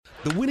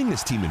The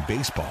winningest team in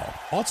baseball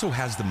also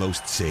has the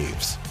most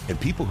saves, and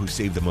people who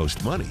save the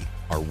most money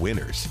are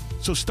winners.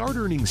 So start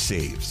earning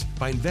saves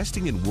by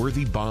investing in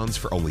worthy bonds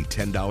for only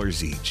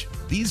 $10 each.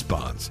 These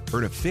bonds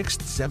earn a fixed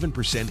 7%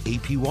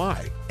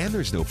 APY, and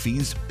there's no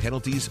fees,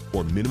 penalties,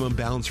 or minimum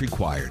balance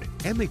required,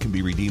 and they can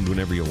be redeemed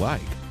whenever you like.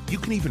 You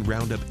can even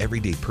round up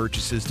everyday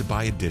purchases to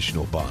buy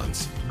additional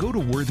bonds. Go to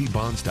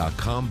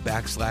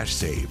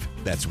worthybonds.com/save.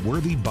 That's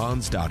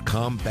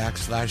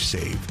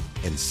worthybonds.com/save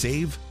and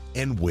save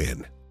and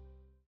win.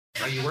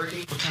 Are you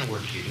working? What kind of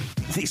work do you do?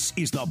 This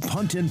is the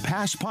Punt and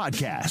Pass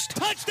Podcast.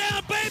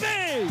 Touchdown,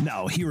 baby!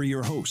 Now, here are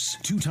your hosts,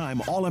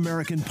 two-time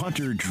All-American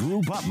punter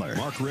Drew Butler.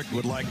 Mark Richt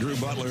would like Drew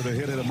Butler to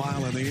hit it a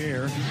mile in the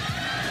air.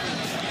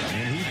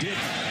 And he did.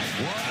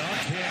 What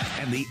a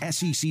kick. And the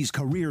SEC's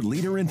career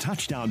leader in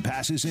touchdown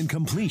passes and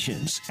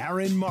completions,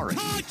 Aaron Murray.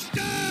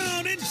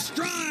 Touchdown in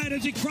stride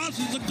as he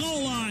crosses the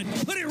goal line.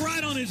 Put it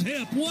right on his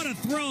hip. What a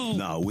throw.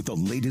 Now, with the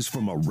latest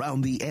from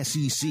around the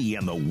SEC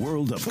and the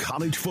world of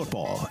college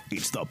football,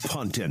 it's the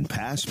Punt and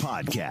Pass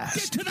Podcast.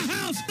 Get to the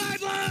house,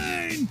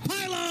 sideline,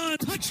 pylon,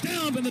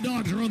 touchdown, and the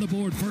Dogs are on the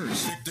board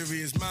first.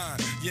 Victory is mine,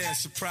 yeah,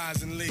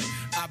 surprisingly.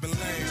 I've been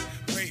lame,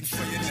 waiting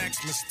for your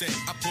next mistake.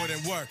 I put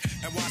in work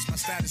and watch my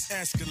status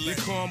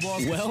escalate.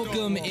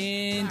 Welcome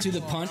into the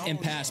Punt and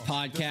Pass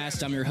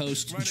Podcast. I'm your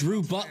host,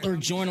 Drew Butler,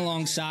 joined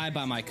alongside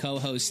by my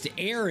co-host,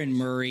 Aaron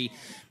Murray.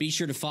 Be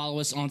sure to follow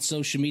us on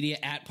social media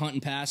at Punt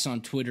and Pass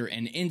on Twitter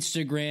and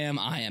Instagram.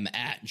 I am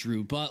at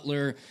Drew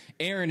Butler.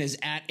 Aaron is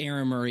at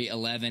Aaron Murray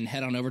 11.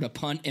 Head on over to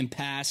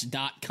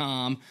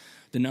puntandpass.com.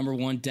 The number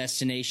one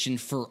destination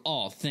for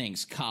all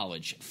things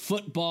college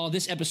football.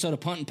 This episode of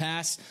Punt and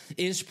Pass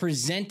is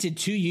presented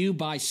to you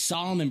by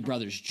Solomon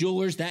Brothers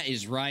Jewelers. That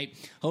is right.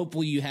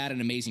 Hopefully you had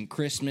an amazing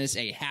Christmas,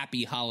 a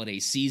happy holiday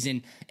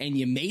season, and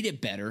you made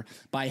it better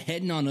by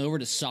heading on over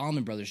to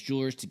Solomon Brothers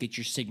Jewelers to get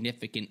your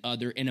significant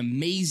other an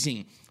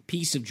amazing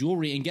piece of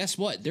jewelry. And guess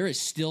what? There is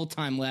still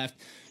time left.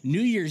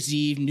 New Year's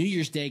Eve, New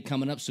Year's Day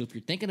coming up. So if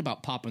you're thinking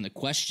about popping the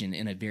question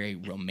in a very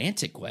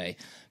romantic way,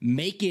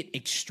 make it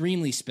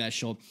extremely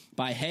special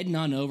by heading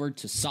on over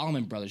to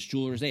Solomon Brothers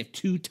Jewelers. They have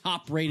two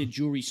top-rated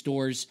jewelry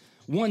stores.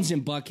 One's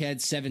in Buckhead,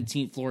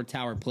 17th floor,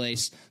 Tower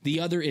Place. The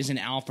other is in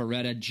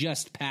Alpharetta,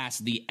 just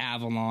past the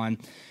Avalon.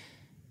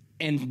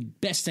 And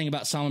best thing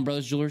about Solomon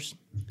Brothers Jewelers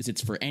is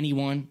it's for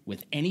anyone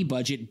with any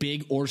budget,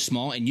 big or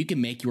small, and you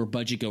can make your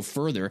budget go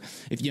further.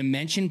 If you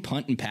mention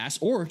Punt and Pass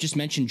or just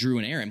mention Drew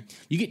and Aaron,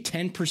 you get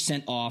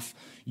 10% off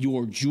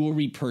your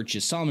jewelry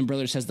purchase. Solomon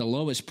Brothers has the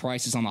lowest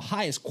prices on the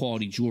highest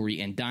quality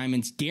jewelry and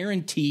diamonds.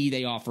 Guarantee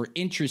they offer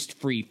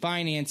interest-free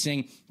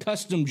financing,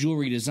 custom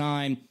jewelry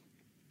design,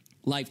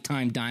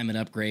 lifetime diamond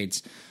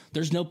upgrades.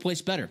 There's no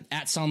place better.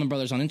 At Solomon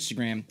Brothers on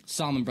Instagram,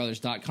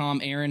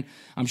 SolomonBrothers.com. Aaron,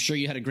 I'm sure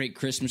you had a great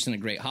Christmas and a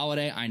great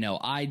holiday. I know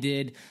I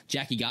did.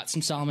 Jackie got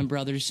some Solomon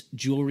Brothers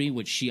jewelry,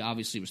 which she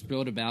obviously was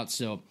thrilled about.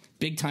 So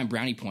big-time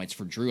brownie points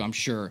for Drew. I'm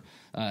sure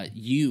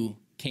you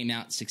came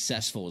out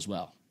successful as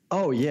well.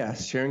 Oh,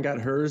 yes. Sharon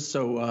got hers.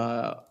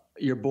 So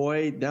your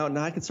boy, now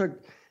I can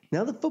start –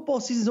 now the football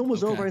season's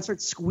almost over. I can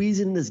start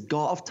squeezing this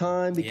golf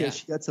time because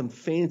she got some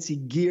fancy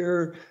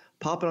gear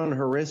popping on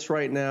her wrist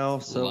right now.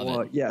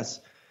 So,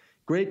 yes.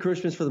 Great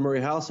Christmas for the Murray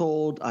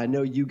household. I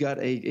know you got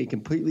a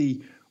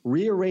completely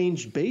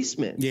rearranged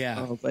basement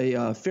of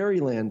a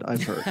fairyland,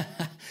 I've heard.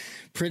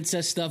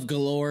 Princess stuff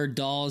galore,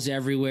 dolls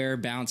everywhere,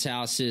 bounce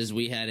houses.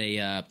 We had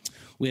a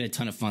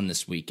ton of fun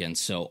this weekend,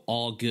 so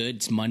all good.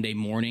 It's Monday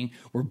morning.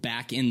 We're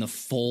back in the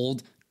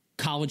fold.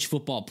 College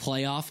football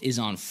playoff is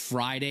on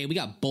Friday. We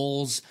got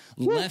bowls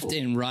left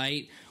and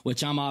right,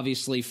 which I'm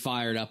obviously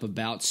fired up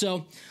about.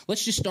 So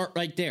let's just start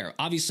right there.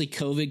 Obviously,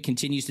 COVID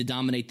continues to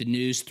dominate the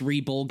news.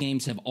 3 bowl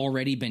games have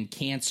already been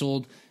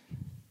canceled.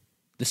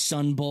 The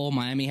Sun Bowl,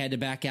 Miami had to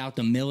back out.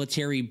 The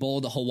Military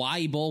Bowl, the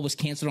Hawaii Bowl was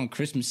canceled on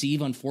Christmas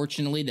Eve,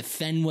 unfortunately. The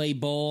Fenway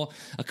Bowl,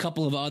 a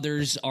couple of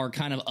others are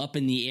kind of up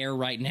in the air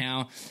right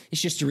now.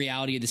 It's just the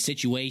reality of the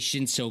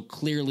situation. So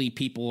clearly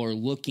people are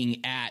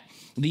looking at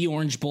the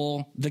Orange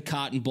Bowl, the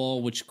Cotton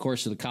Bowl, which, of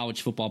course, are the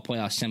college football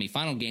playoff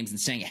semifinal games, and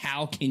saying,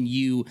 how can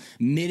you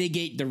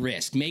mitigate the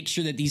risk? Make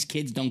sure that these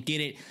kids don't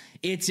get it.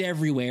 It's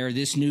everywhere,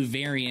 this new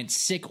variant,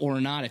 sick or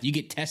not. If you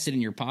get tested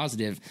and you're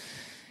positive,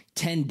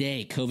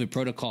 10-day COVID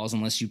protocols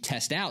unless you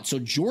test out. So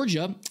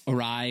Georgia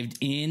arrived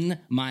in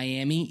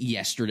Miami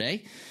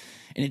yesterday,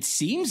 and it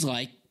seems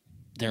like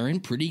they're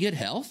in pretty good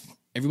health.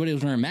 Everybody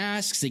was wearing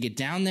masks. They get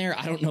down there.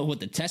 I don't know what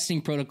the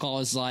testing protocol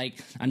is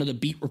like. I know the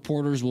beat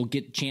reporters will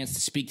get a chance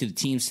to speak to the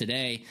teams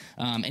today.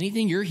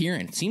 Anything you're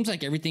hearing? It seems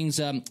like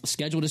everything's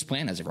scheduled as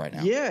planned as of right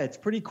now. Yeah, it's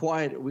pretty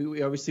quiet.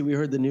 We obviously we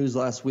heard the news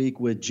last week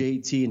with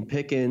JT and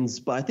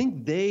Pickens, but I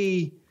think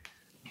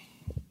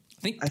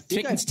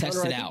Pickens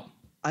tested out.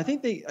 I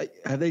think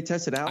have they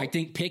tested out? I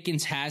think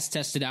Pickens has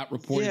tested out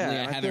reportedly.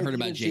 Yeah, I haven't heard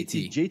about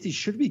JT. JT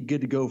should be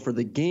good to go for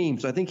the game.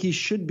 So I think he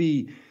should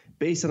be,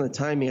 based on the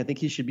timing, I think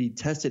he should be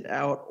tested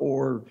out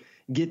or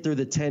get through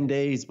the 10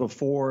 days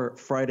before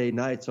Friday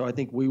night. So I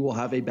think we will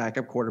have a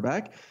backup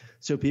quarterback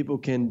so people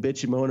can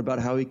bitch and moan about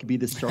how he could be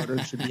the starter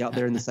and should be out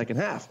there in the second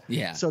half.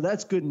 Yeah. So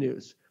that's good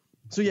news.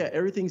 So yeah,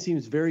 everything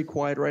seems very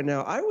quiet right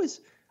now. I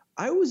was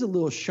a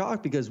little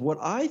shocked because what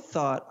I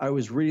thought I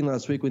was reading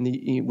last week when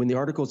the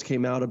articles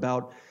came out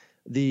about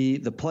the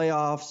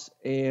playoffs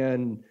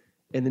and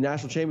the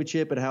national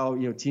championship and how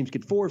teams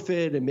could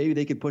forfeit and maybe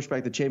they could push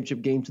back the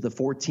championship game to the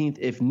 14th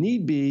if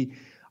need be.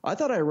 I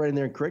thought I read in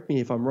there, and correct me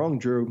if I'm wrong,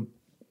 Drew,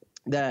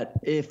 that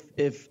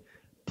if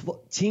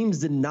teams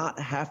did not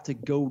have to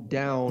go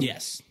down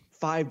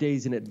 5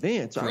 days in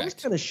advance. So I was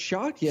kind of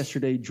shocked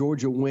yesterday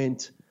Georgia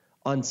went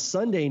on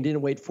Sunday and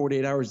didn't wait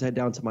 48 hours to head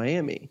down to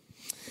Miami.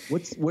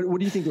 What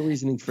do you think the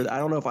reasoning for that? I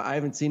don't know if I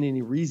haven't seen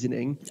any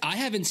reasoning. I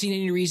haven't seen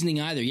any reasoning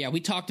either. Yeah,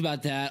 we talked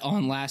about that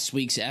on last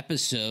week's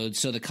episode.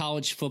 So the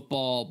college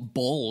football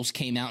bowls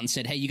came out and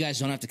said, hey, you guys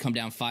don't have to come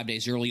down 5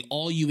 days early.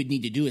 All you would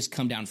need to do is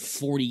come down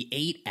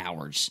 48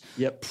 hours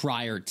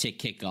prior to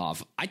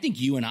kickoff. I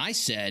think you and I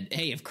said,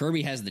 hey, if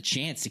Kirby has the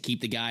chance to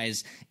keep the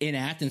guys in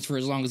Athens for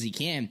as long as he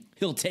can,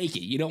 he'll take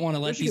it. You don't want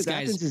to let these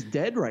guys. Athens is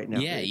dead right now.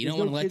 Yeah, you don't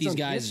want to let these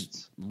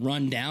guys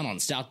run down on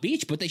South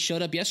Beach, but they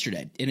showed up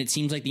yesterday, and it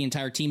seems like the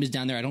entire team is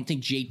down there. I don't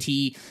think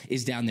JT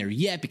is down there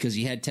yet because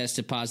he had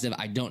tested positive.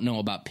 I don't know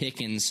about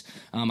Pickens.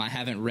 I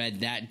haven't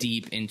read that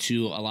deep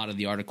into a lot of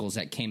the articles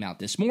that came out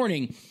this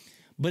morning,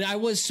 but I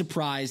was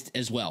surprised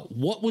as well.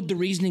 What would the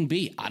reasoning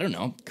be? I don't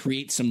know.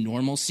 Create some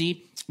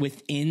normalcy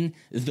within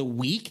the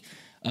week.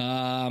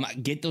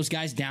 Get those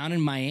guys down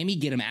in Miami,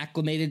 get them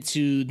acclimated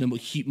to the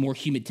more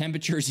humid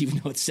temperatures,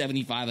 even though it's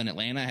 75 in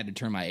Atlanta. I had to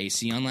turn my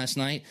AC on last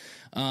night.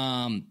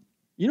 I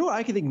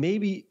can think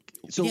maybe.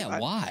 So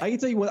why? I can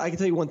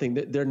tell you one thing.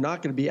 That they're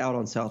not going to be out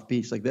on South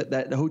Beach. Like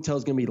that the hotel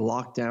is going to be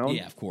locked down.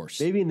 Yeah, of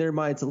course. Maybe in their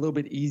mind it's a little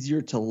bit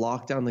easier to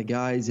lock down the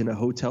guys in a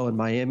hotel in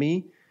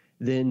Miami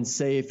than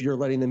say if you're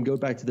letting them go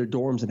back to their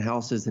dorms and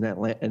houses in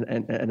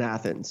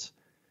Athens.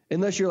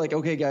 Unless you're like,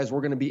 okay, guys,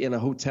 we're going to be in a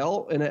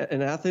hotel in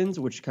Athens,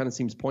 which kind of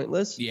seems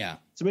pointless. Yeah.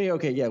 So maybe,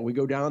 we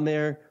go down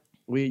there,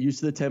 we get used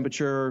to the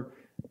temperature,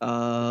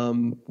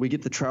 we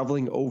get the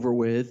traveling over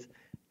with,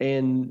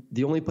 and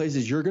the only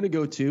places you're going to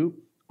go to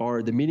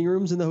are the meeting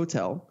rooms in the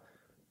hotel,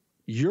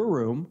 your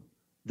room,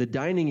 the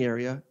dining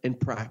area, and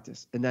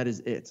practice, and that is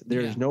it.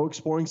 There's no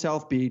exploring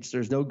South Beach.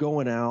 There's no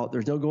going out.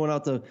 There's no going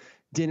out to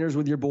dinners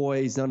with your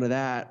boys, none of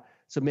that.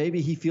 So maybe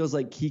he feels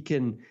like he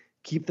can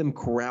keep them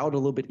corralled a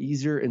little bit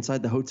easier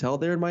inside the hotel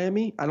there in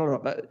Miami. I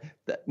don't know.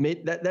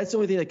 That's the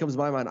only thing that comes to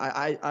my mind.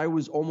 I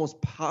was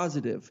almost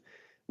positive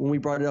when we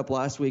brought it up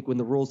last week when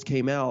the rules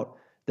came out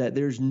that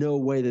there's no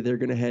way that they're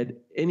going to head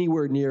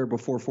anywhere near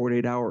before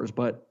 48 hours,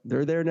 but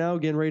they're there now,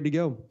 getting ready to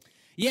go.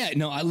 Yeah,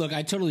 no, I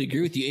totally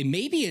agree with you. And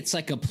maybe it's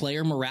like a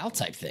player morale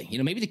type thing.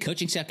 Maybe the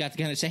coaching staff got to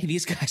kind of say, hey,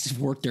 these guys have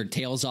worked their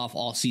tails off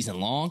all season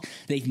long.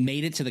 They've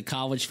made it to the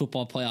college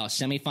football playoff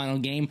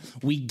semifinal game.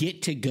 We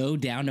get to go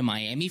down to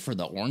Miami for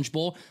the Orange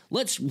Bowl.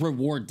 Let's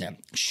reward them.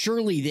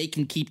 Surely they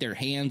can keep their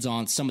hands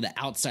on some of the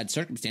outside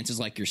circumstances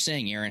like you're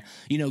saying, Aaron.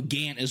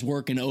 Gant is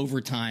working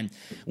overtime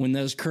when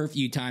those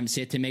curfew times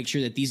hit to make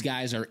sure that these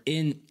guys are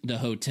in the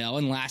hotel.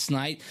 And last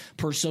night,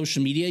 per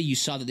social media, you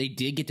saw that they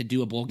did get to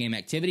do a bowl game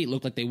activity. It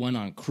looked like they went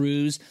on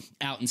cruise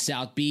out in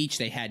South Beach.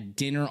 They had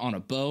dinner on a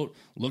boat.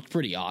 Looked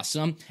pretty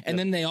awesome. And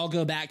then they all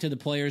go back to the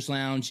Players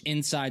Lounge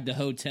inside the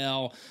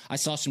hotel. I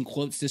saw some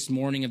quotes this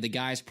morning of the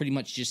guys pretty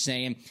much just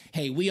saying,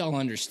 hey, we all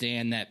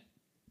understand that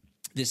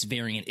this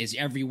variant is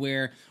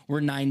everywhere.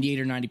 We're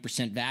 98 or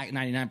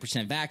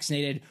 99%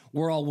 vaccinated.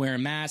 We're all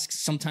wearing masks.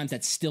 Sometimes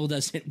that still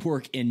doesn't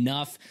work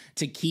enough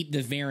to keep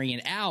the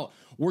variant out.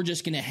 We're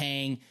just going to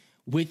hang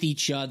with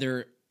each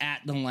other at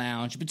the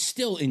lounge, but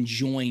still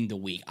enjoying the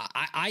week.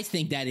 I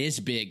think that is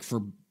big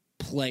for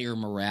player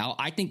morale.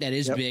 I think that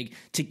is big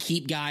to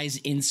keep guys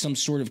in some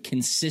sort of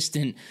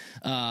consistent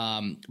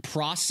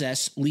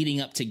process leading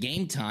up to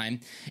game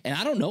time. And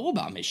I don't know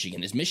about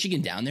Michigan. Is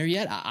Michigan down there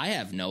yet? I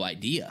have no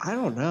idea. I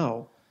don't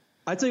know.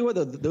 I tell you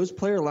what, those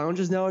player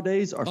lounges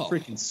nowadays are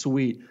freaking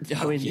sweet.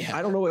 I mean,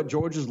 I don't know what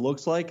Georgia's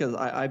looks like because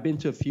I've been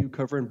to a few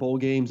covering bowl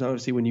games,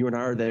 obviously, when you and I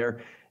are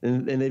there,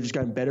 and they've just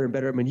gotten better and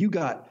better. I mean, you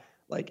got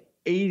like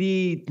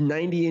 80,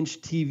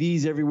 90-inch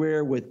TVs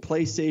everywhere with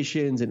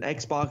PlayStations and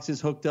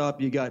Xboxes hooked up.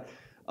 You got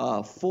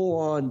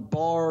full-on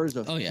bars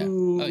of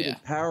food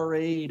and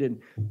Powerade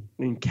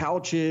and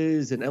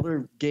couches and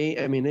other game.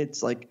 I mean,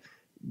 it's like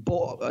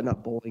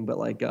not bowling, but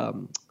like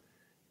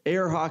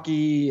air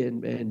hockey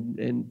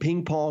and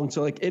ping pong.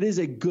 So like it is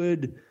a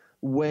good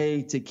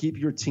way to keep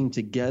your team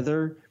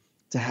together,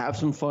 to have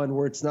some fun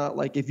where it's not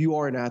like if you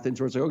are in Athens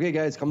where it's like, okay,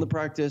 guys, come to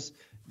practice,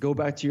 go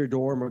back to your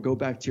dorm or go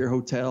back to your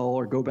hotel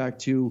or go back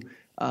to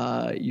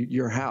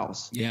your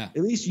house. Yeah.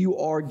 At least you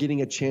are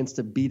getting a chance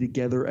to be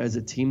together as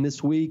a team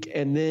this week,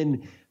 and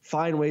then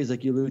find ways,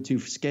 like you alluded to,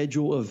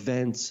 schedule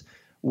events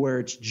where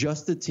it's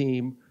just the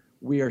team.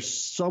 We are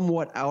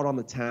somewhat out on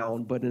the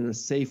town, but in a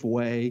safe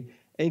way,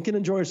 and can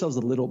enjoy ourselves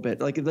a little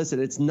bit. Like,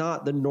 listen, it's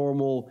not the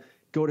normal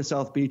go to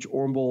South Beach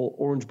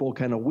Orange Bowl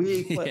kind of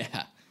week, but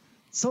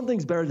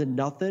something's better than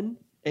nothing.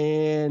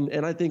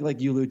 And I think, like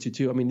you allude to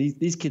too, I mean,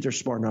 these kids are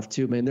smart enough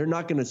too, man. They're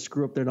not going to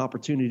screw up an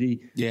opportunity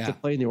to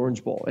play in the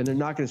Orange Bowl, and they're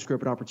not going to screw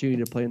up an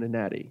opportunity to play in the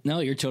Natty. No,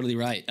 you're totally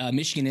right.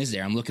 Michigan is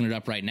there. I'm looking it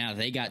up right now.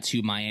 They got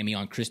to Miami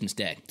on Christmas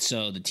Day,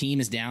 so the team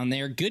is down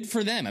there. Good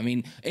for them. I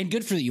mean, and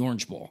good for the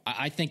Orange Bowl.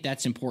 I think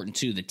that's important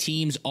too. The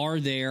teams are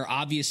there.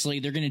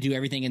 Obviously, they're going to do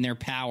everything in their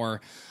power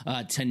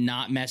to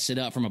not mess it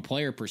up from a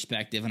player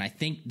perspective, and I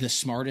think the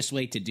smartest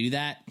way to do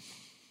that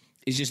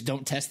is just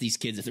don't test these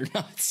kids if they're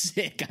not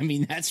sick. I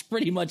mean, that's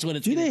pretty much what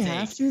it's going to take. Do they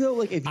have to, though?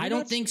 Like, if I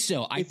don't think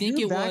so. I think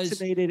it was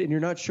vaccinated and you're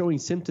not showing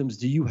symptoms,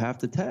 do you have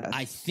to test?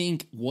 I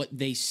think what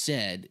they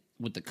said,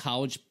 what the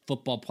College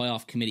Football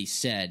Playoff Committee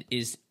said,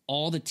 is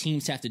all the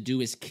teams have to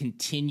do is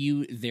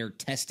continue their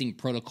testing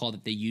protocol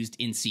that they used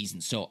in season.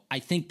 So I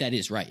think that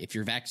is right. If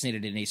you're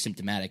vaccinated and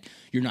asymptomatic,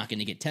 you're not going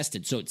to get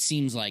tested. So it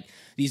seems like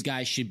these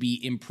guys should be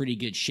in pretty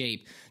good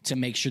shape to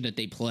make sure that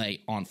they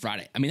play on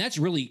Friday. I mean, that's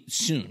really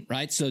soon,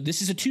 right? So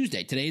this is a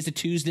Tuesday. Today is a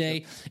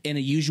Tuesday in a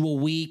usual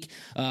week.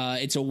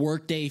 It's a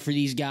work day for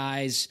these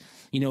guys.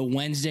 You know,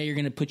 Wednesday, you're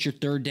going to put your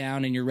third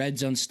down and your red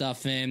zone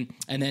stuff in.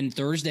 And then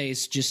Thursday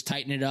is just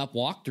tighten it up,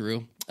 walk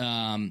through.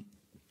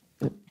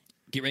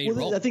 Get ready to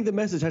roll. I think the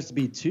message has to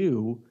be,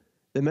 too,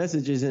 the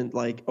message isn't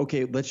like,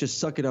 okay, let's just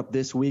suck it up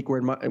this week.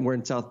 We're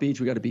in South Beach.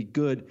 We got to be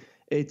good.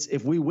 It's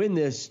if we win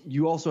this,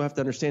 you also have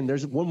to understand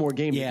there's one more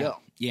game to go.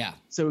 Yeah.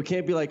 So it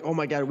can't be like, oh,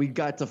 my God, we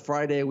got to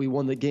Friday. We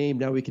won the game.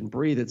 Now we can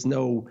breathe. It's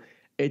not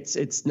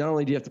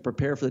only do you have to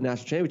prepare for the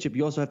national championship,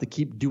 you also have to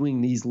keep doing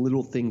these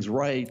little things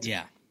right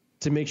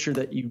to make sure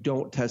that you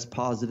don't test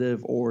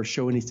positive or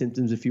show any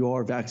symptoms if you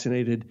are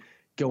vaccinated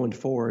going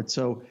forward.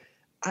 So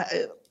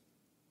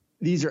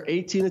these are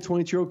 18 to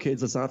 22-year-old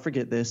kids. Let's not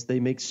forget this. They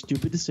make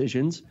stupid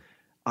decisions.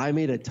 I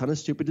made a ton of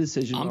stupid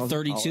decisions. I'm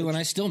 32 and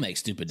I still make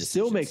stupid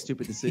decisions.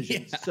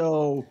 Yeah.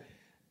 So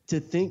to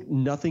think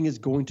nothing is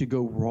going to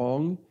go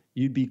wrong,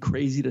 you'd be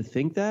crazy to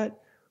think that.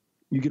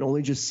 You can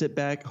only just sit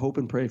back, hope,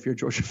 and pray if you're a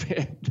Georgia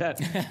fan that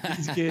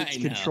these kids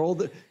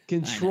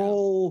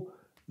control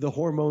the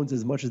hormones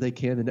as much as they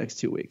can the next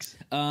 2 weeks.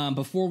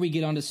 Before we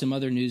get on to some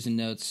other news and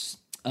notes,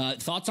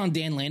 thoughts on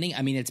Dan Lanning?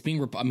 I mean, it's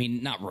being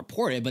not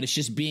reported, but it's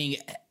just being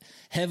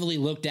heavily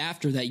looked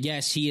after that,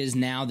 yes, he is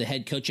now the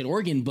head coach at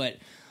Oregon, but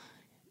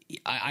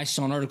I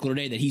saw an article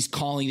today that he's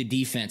calling the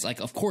defense. Like,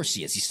 of course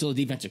he is. He's still a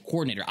defensive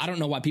coordinator. I don't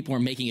know why people are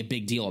making a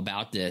big deal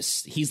about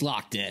this. He's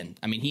locked in.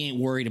 I mean, he ain't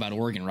worried about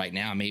Oregon right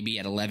now. Maybe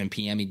at 11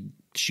 p.m. he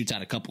shoots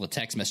out a couple of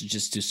text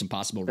messages to some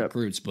possible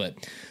recruits, but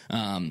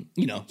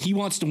he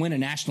wants to win a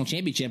national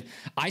championship.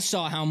 I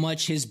saw how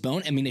much his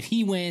if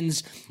he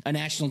wins a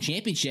national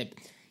championship,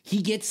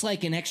 he gets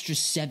like an extra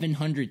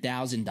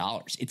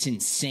 $700,000. It's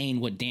insane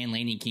what Dan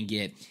Lanning can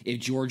get if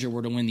Georgia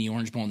were to win the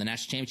Orange Bowl in the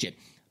national championship.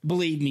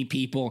 Believe me,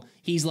 people,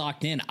 he's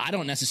locked in. I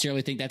don't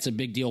necessarily think that's a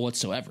big deal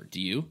whatsoever. Do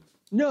you?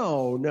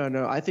 No.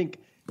 I think,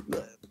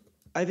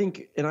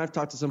 and I've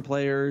talked to some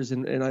players,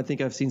 and I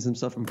think I've seen some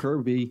stuff from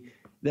Kirby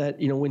that,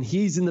 when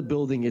he's in the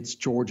building, it's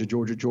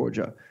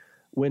Georgia.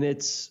 When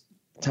it's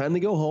time to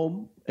go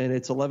home and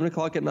it's 11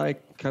 o'clock at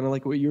night, kind of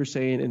like what you're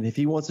saying, and if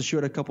he wants to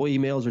shoot a couple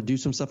emails or do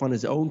some stuff on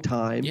his own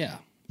time,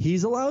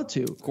 he's allowed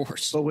to. Of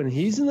course. But when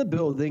he's in the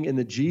building and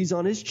the G's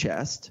on his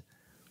chest,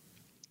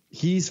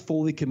 he's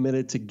fully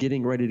committed to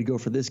getting ready to go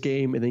for this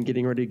game and then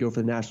getting ready to go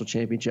for the national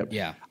championship.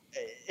 Yeah.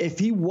 If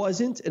he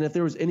wasn't, and if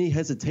there was any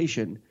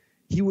hesitation,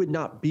 he would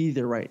not be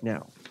there right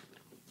now.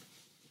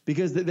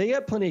 Because they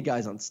got plenty of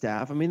guys on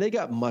staff. I mean, they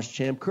got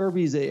Muschamp.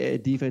 Kirby's a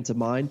defensive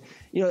mind.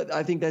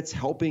 I think that's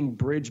helping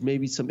bridge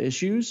maybe some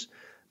issues.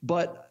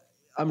 But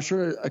I'm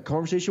sure a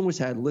conversation was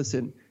had.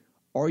 Listen,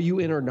 are you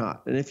in or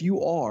not? And if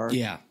you are,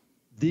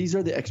 these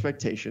are the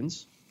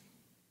expectations.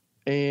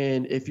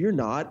 And if you're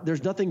not,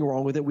 there's nothing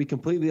wrong with it. We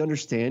completely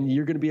understand.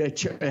 You're going to be a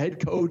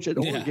head coach at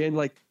Oregon.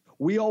 Like,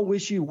 we all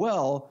wish you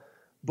well,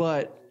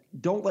 but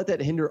don't let that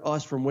hinder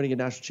us from winning a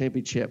national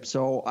championship.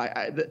 So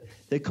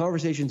the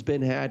conversation's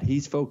been had.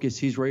 He's focused.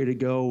 He's ready to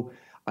go.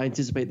 I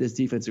anticipate this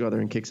defense to go out there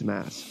and kick some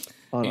ass.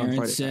 Aaron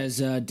on says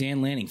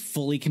Dan Lanning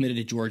fully committed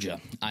to Georgia.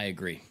 I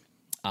agree.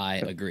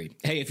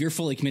 Hey, if you're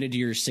fully committed to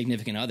your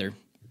significant other,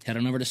 head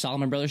on over to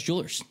Solomon Brothers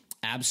Jewelers.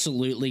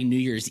 Absolutely. New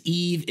Year's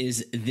Eve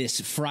is this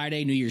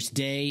Friday. New Year's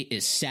Day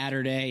is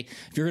Saturday.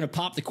 If you're going to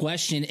pop the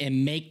question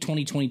and make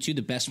 2022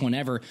 the best one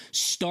ever,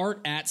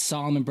 start at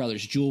Solomon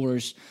Brothers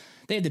Jewelers.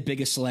 They have the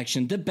biggest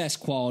selection, the best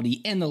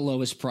quality, and the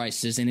lowest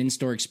prices, an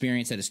in-store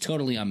experience that is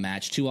totally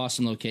unmatched. 2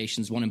 awesome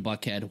locations, one in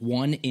Buckhead,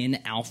 one in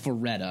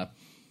Alpharetta.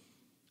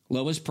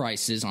 Lowest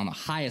prices on the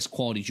highest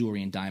quality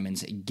jewelry and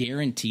diamonds,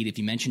 guaranteed. If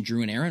you mention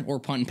Drew and Aaron or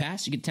Punt and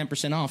Pass, you get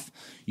 10% off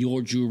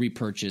your jewelry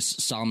purchase.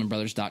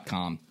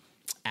 SolomonBrothers.com,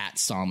 at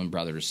Solomon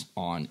Brothers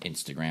on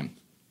Instagram.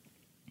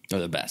 They're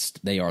the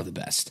best. They are the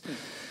best.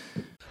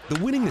 The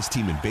winningest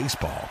team in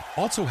baseball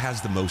also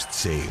has the most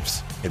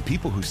saves, and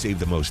people who save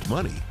the most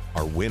money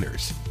are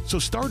winners. So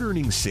start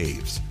earning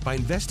saves by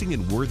investing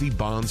in worthy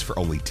bonds for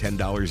only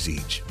 $10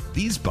 each.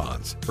 These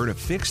bonds earn a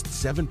fixed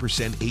 7%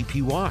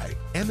 APY,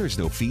 and there's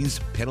no fees,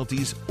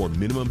 penalties, or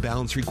minimum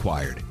balance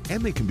required,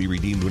 and they can be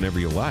redeemed whenever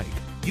you like.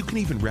 You can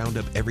even round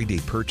up everyday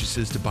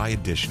purchases to buy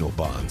additional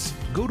bonds.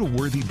 Go to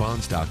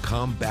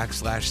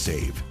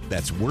worthybonds.com/save.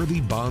 That's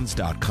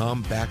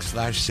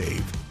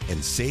worthybonds.com/save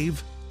and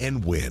save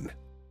and win.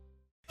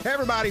 Hey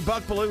everybody,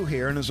 Buck Bellew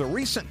here, and as a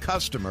recent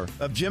customer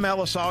of Jim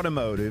Ellis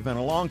Automotive and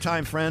a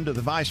longtime friend of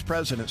the Vice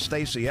President,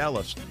 Stacy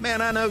Ellis,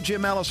 man, I know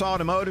Jim Ellis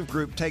Automotive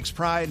Group takes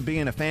pride in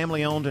being a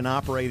family-owned and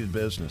operated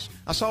business.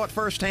 I saw it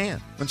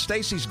firsthand. When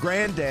Stacy's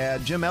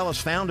granddad, Jim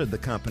Ellis, founded the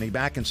company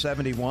back in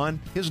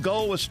 '71, his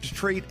goal was to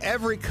treat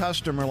every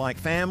customer like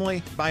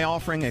family by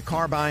offering a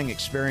car buying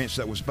experience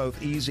that was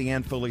both easy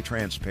and fully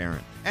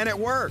transparent. And it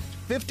worked.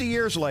 50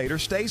 years later,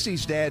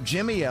 Stacy's dad,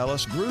 Jimmy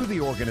Ellis, grew the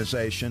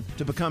organization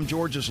to become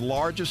Georgia's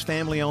largest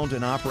family-owned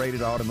and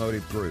operated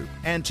automotive group.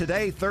 And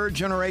today,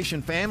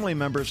 third-generation family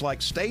members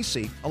like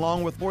Stacy,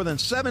 along with more than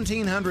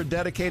 1,700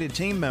 dedicated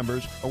team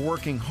members, are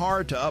working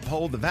hard to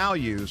uphold the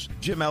values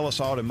Jim Ellis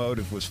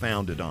Automotive was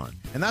founded on.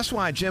 And that's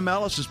why Jim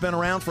Ellis has been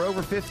around for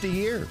over 50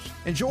 years.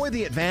 Enjoy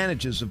the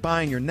advantages of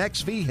buying your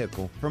next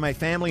vehicle from a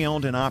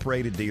family-owned and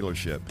operated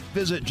dealership.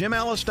 Visit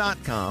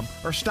jimellis.com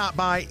or stop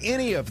by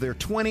any of their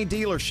 20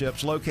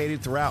 dealerships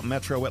located throughout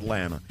Metro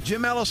Atlanta.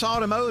 Jim Ellis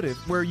Automotive,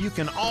 where you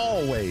can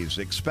always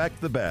expect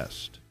the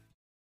best.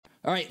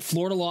 All right,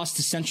 Florida lost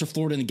to Central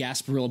Florida in the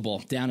Gasparilla Bowl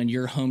down in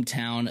your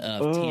hometown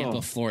of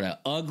Tampa, Florida.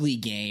 Ugly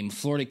game.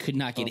 Florida could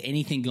not get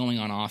anything going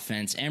on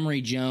offense.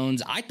 Emory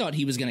Jones, I thought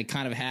he was going to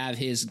kind of have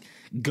his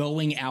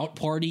going out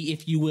party,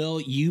 if you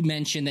will. You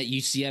mentioned that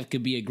UCF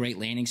could be a great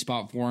landing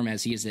spot for him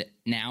as he is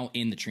now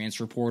in the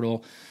transfer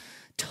portal.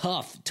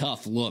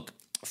 Tough look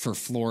for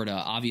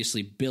Florida.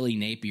 Obviously, Billy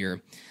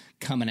Napier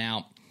coming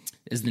out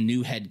as the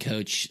new head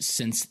coach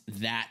since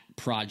that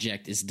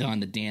project is done.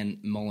 The Dan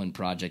Mullen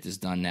project is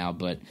done now,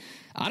 but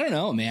I don't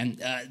know, man.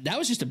 That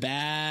was just a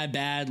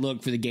bad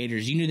look for the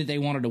Gators. You knew that they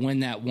wanted to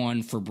win that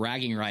one for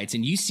bragging rights,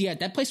 and UCF,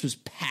 that place was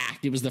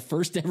packed. It was the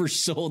first ever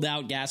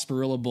sold-out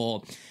Gasparilla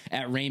Bowl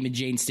at Raymond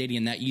James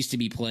Stadium. That used to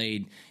be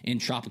played in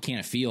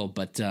Tropicana Field,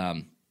 but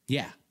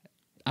yeah,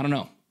 I don't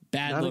know.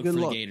 Bad look for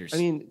the Gators. I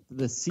mean,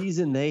 the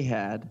season they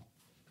had,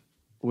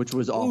 which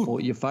was awful.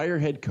 Ooh. You fire your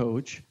head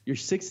coach. You're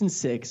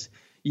 6-6.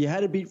 You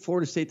had to beat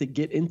Florida State to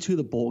get into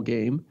the bowl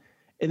game,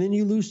 and then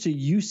you lose to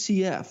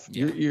UCF,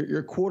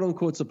 your quote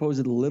unquote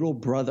supposed little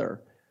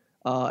brother,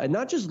 and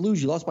not just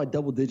lose. You lost by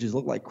double digits.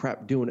 Looked like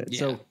crap doing it. Yeah.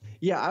 So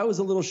yeah, I was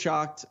a little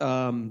shocked.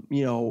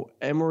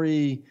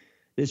 Emory,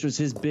 this was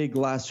his big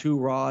last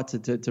hoorah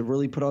to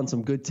really put on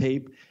some good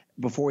tape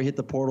before he hit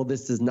the portal.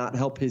 This does not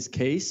help his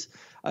case.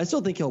 I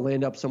still think he'll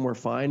land up somewhere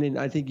fine, and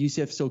I think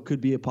UCF still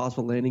could be a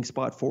possible landing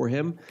spot for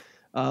him.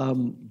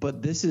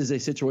 But this is a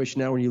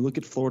situation now when you look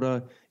at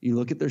Florida, you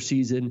look at their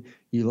season,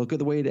 you look at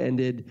the way it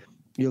ended,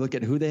 you look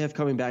at who they have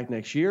coming back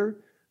next year,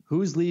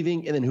 who's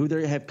leaving, and then who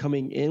they have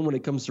coming in when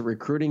it comes to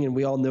recruiting. And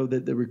we all know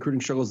that the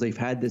recruiting struggles they've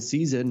had this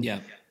season.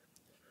 Yeah.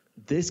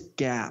 This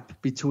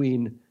gap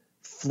between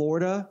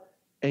Florida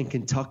and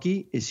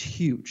Kentucky is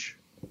huge.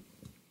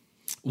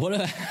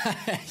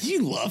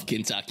 You love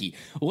Kentucky.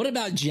 What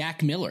about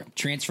Jack Miller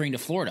transferring to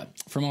Florida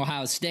from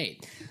Ohio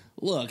State?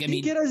 Look, I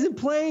mean, he hasn't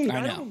played.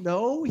 I don't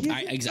know.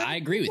 I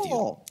agree with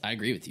you. I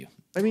agree with you.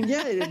 I mean,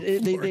 yeah,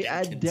 they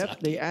add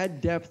depth. They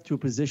add depth to a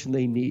position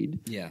they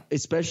need. Yeah,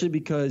 especially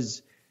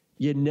because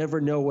you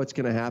never know what's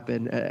going to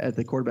happen at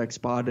the quarterback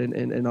spot,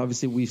 and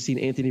obviously we've seen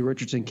Anthony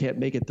Richardson can't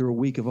make it through a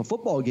week of a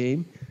football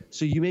game,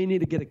 so you may need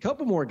to get a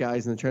couple more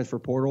guys in the transfer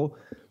portal.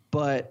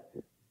 But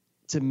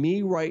to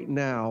me, right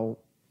now,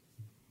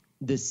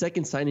 the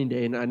second signing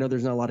day, and I know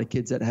there's not a lot of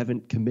kids that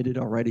haven't committed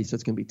already, so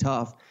it's going to be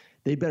tough.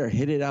 They better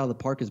hit it out of the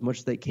park as much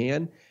as they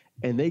can,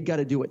 and they got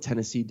to do what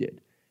Tennessee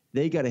did.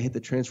 They got to hit the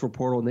transfer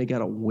portal, and they got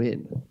to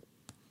win.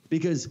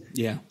 Because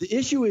the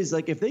issue is,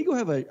 like, if they go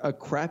have a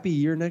crappy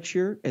year next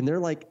year and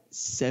they're like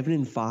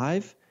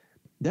 7-5,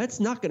 that's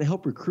not going to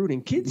help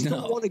recruiting. Kids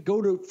don't want to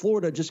go to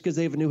Florida just because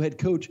they have a new head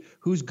coach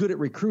who's good at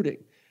recruiting.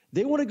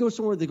 They want to go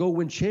somewhere to go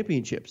win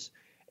championships.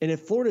 And if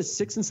Florida's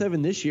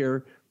 6-7 this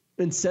year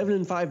and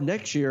 7-5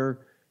 next year,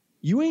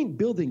 you ain't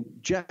building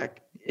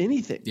jack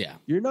anything. Yeah,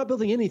 you're not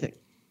building anything.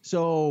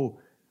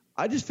 So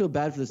I just feel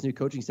bad for this new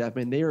coaching staff,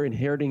 man. They are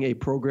inheriting a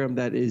program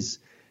that is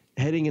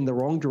heading in the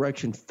wrong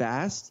direction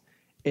fast,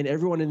 and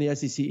everyone in the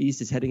SEC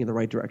East is heading in the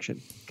right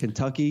direction.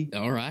 Kentucky,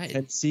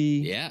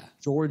 Tennessee,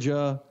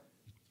 Georgia.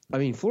 I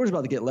mean, Florida's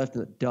about to get left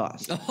in the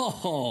dust.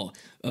 Oh,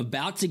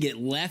 about to get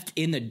left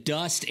in the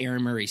dust,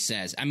 Aaron Murray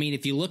says. I mean,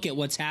 if you look at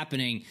what's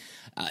happening,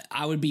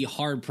 I would be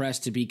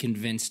hard-pressed to be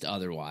convinced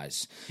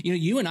otherwise. You know,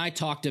 you and I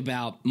talked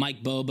about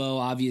Mike Bobo,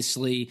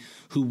 obviously,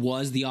 who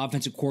was the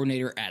offensive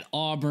coordinator at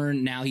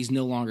Auburn. Now he's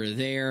no longer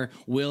there.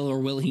 Will or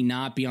will he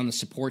not be on the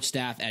support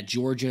staff at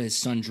Georgia? His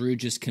son Drew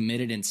just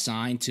committed and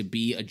signed to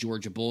be a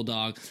Georgia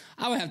Bulldog.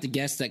 I would have to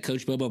guess that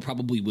Coach Bobo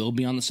probably will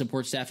be on the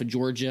support staff of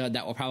Georgia.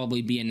 That will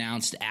probably be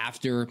announced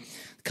after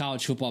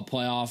college football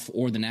playoff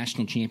or the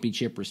national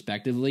championship,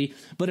 respectively.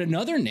 But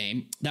another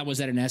name that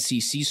was at an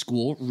SEC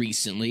school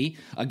recently,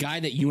 a guy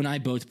that you and I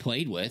both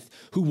played with,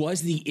 who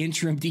was the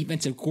interim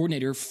defensive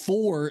coordinator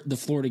for the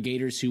Florida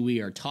Gators, who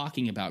we are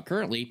talking about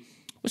currently,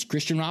 was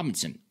Christian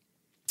Robinson.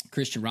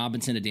 Christian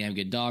Robinson, a damn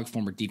good dog,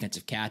 former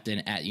defensive captain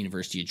at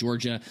University of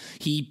Georgia.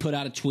 He put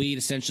out a tweet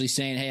essentially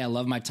saying, hey, I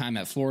love my time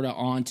at Florida,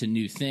 on to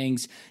new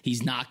things.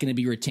 He's not going to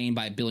be retained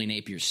by Billy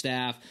Napier's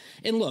staff.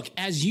 And look,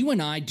 as you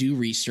and I do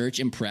research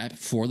and prep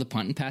for the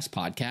Punt and Pass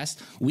podcast,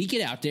 we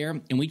get out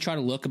there and we try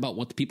to look about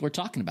what the people are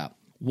talking about.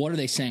 What are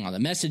they saying on the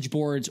message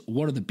boards?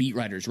 What are the beat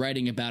writers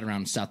writing about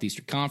around the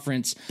Southeastern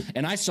Conference?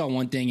 And I saw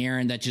one thing,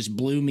 Aaron, that just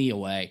blew me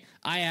away.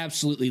 I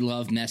absolutely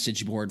love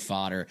message board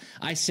fodder.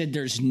 I said,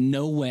 there's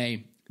no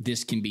way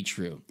this can be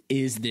true.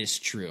 Is this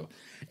true?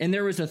 And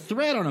there was a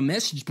thread on a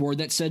message board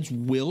that said,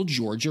 will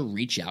Georgia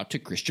reach out to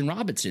Christian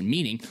Robinson?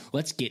 Meaning,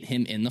 let's get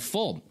him in the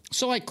fold.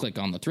 So I click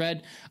on the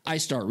thread. I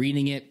start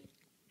reading it.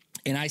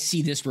 And I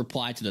see this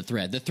reply to the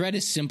thread. The thread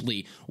is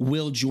simply,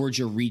 will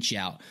Georgia reach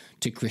out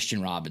to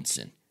Christian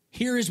Robinson?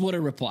 Here is what a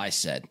reply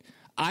said.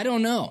 I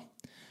don't know.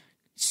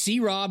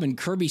 C-Rob and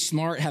Kirby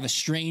Smart have a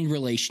strained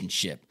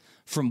relationship,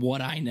 from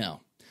what I know.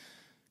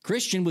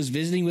 Christian was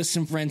visiting with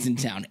some friends in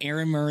town,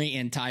 Aaron Murray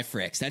and Ty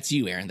Fricks. That's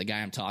you, Aaron, the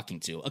guy I'm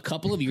talking to. A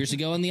couple of years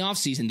ago in the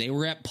offseason, they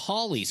were at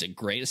Paulie's, a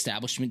great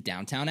establishment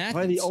downtown Athens.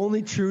 Well, the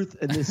only truth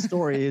in this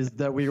story is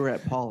that we were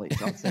at Paulie's.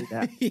 I'll say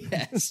that.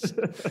 Yes.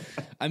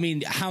 I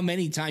mean, how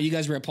many times? You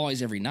guys were at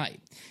Paulie's every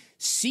night.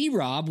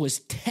 C-Rob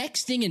was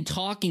texting and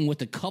talking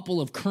with a couple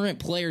of current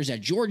players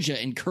at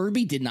Georgia, and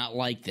Kirby did not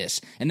like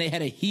this, and they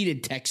had a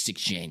heated text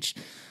exchange.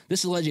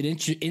 This alleged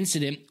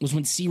incident was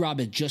when C-Rob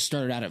had just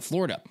started out at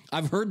Florida.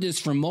 I've heard this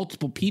from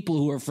multiple people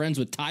who are friends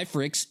with Ty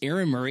Fricks,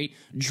 Aaron Murray,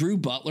 Drew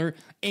Butler,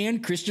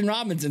 and Christian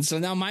Robinson, so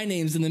now my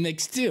name's in the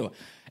mix too.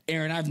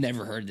 Aaron, I've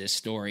never heard this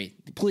story.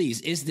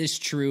 Please, is this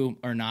true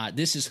or not?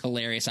 This is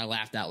hilarious. I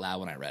laughed out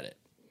loud when I read it.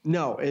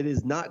 No, it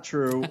is not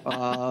true.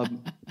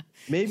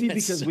 Maybe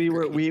because we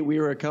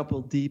were a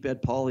couple deep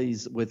at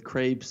Paulie's with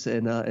crepes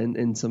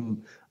and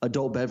some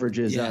adult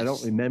beverages that I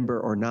don't remember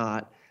or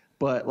not.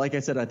 But like I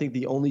said, I think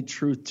the only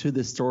truth to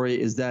this story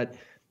is that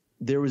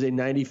there was a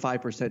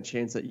 95%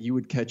 chance that you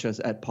would catch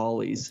us at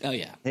Paulie's. Oh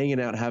yeah,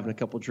 hanging out, having a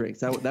couple drinks.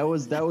 That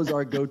was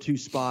our go-to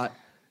spot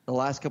the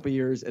last couple of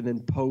years, and then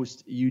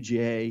post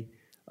UGA.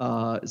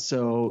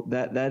 So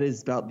that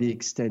is about the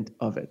extent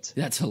of it.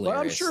 That's hilarious.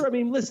 But I'm sure. I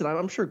mean, listen,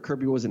 I'm sure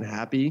Kirby wasn't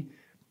happy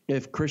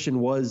if Christian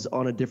was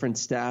on a different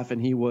staff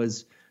and he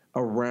was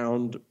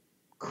around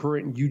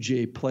current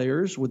UGA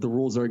players with the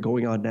rules that are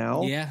going on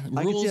now. Yeah,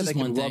 I can see how they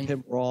can rub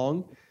him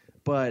wrong,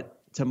 but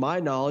to my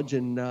knowledge,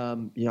 and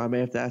I may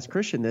have to ask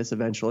Christian this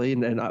eventually,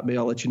 and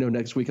I'll let you know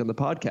next week on the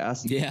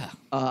podcast. Yeah,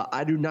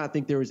 I do not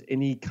think there was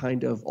any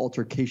kind of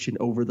altercation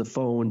over the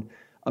phone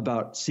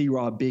about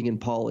C-Rob being in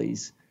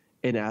Paulie's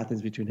in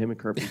Athens between him and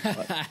Kirby.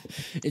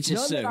 It's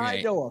just so great.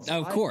 I know of.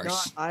 Of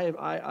course.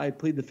 I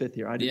plead the fifth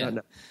here. I do not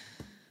know.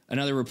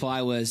 Another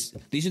reply was,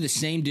 these are the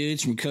same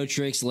dudes from Coach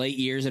Rick's late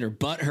years that are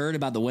butthurt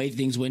about the way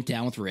things went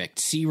down with Rick.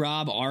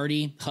 C-Rob,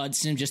 Artie,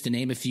 Hudson, just to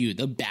name a few.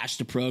 They'll bash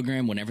the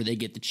program whenever they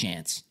get the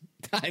chance.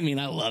 I mean,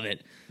 I love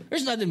it.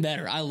 There's nothing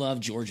better. I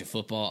love Georgia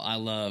football. I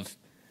love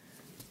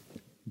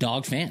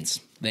dog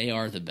fans. They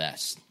are the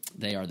best.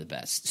 They are the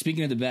best.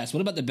 Speaking of the best,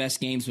 what about the best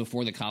games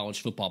before the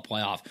college football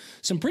playoff?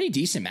 Some pretty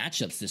decent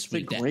matchups this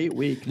week. It's a great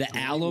week. The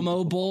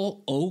Alamo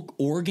Bowl,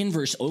 Oregon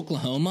versus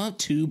Oklahoma,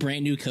 two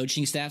brand new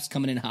coaching staffs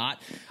coming in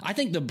hot. I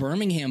think the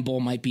Birmingham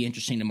Bowl might be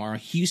interesting tomorrow.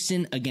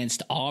 Houston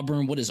against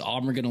Auburn. What is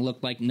Auburn going to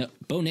look like? No,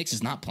 Bo Nix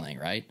is not playing,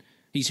 right?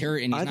 He's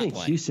hurt and he's not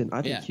playing.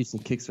 I think Houston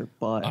kicks their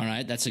butt. All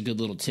right, that's a good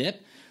little tip.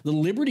 The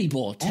Liberty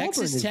Bowl,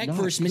 Texas Tech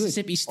versus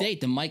Mississippi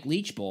State, the Mike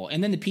Leach Bowl,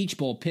 and then the Peach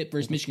Bowl, Pitt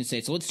versus Michigan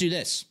State. So let's do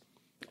this.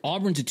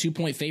 Auburn's a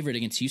 2-point favorite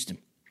against Houston.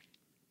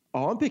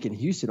 Oh, I'm picking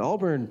Houston.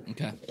 Auburn.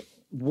 Okay.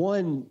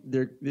 One,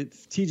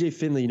 TJ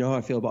Finley. You know how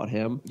I feel about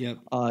him. Yep.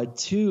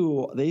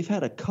 Two, they've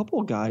had a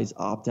couple guys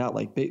opt out.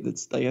 I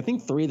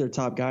think three of their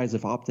top guys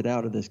have opted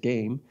out of this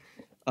game.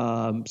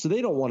 So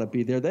they don't want to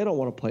be there. They don't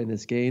want to play in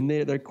this game.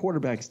 Their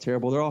quarterback's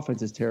terrible. Their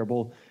offense is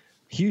terrible.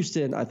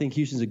 Houston. I think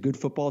Houston's a good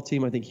football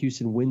team. I think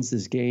Houston wins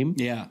this game.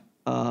 Yeah.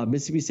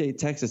 Mississippi State,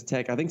 Texas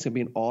Tech. I think it's going to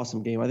be an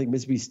awesome game. I think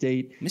Mississippi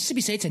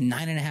State's a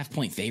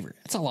 9.5-point favorite.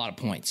 That's a lot of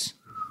points.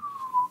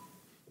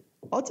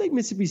 I'll take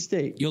Mississippi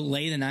State. You'll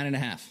lay the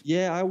 9.5.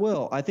 Yeah, I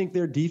will. I think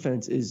their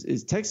defense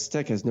is Texas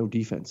Tech has no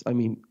defense. I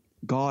mean,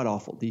 god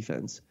awful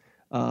defense.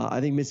 I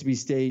think Mississippi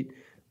State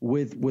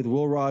with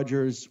Will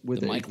Rogers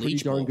with a pretty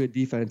darn good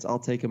defense. I'll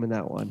take them in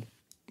that one.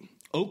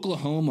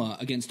 Oklahoma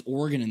against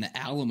Oregon in the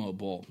Alamo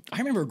Bowl. I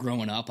remember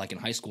growing up, like in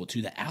high school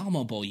too, the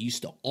Alamo Bowl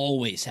used to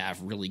always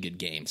have really good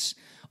games.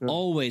 Sure.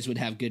 Always would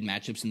have good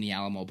matchups in the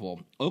Alamo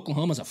Bowl.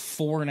 Oklahoma's a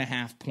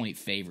 4.5-point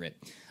favorite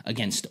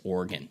against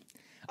Oregon.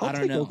 I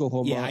don't know.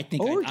 Oklahoma. Yeah, I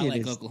think I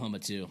like Oklahoma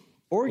too.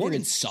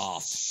 Oregon's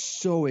soft.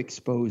 So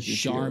exposed.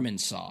 Charmin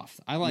soft.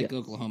 I like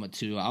Oklahoma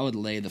too. I would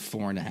lay the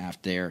 4.5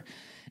 there.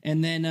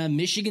 And then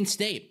Michigan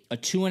State, a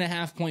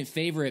 2.5-point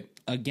favorite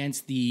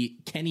against the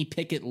Kenny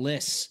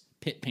Pickett-less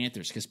Pitt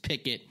Panthers, because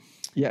Pickett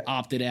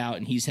opted out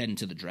and he's heading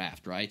to the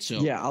draft, right?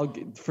 So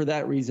for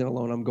that reason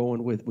alone, I'm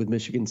going with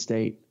Michigan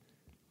State.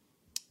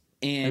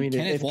 And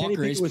Kenneth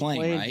Walker is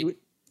playing, right?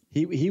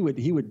 He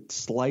would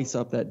slice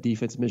up that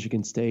defense,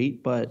 Michigan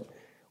State, but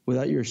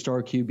without your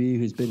star QB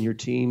who's been your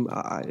team,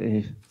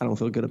 I don't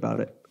feel good about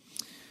it.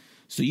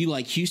 So you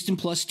like Houston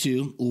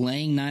 +2,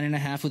 laying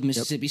 9.5 with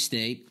Mississippi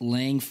State,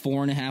 laying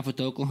 4.5 with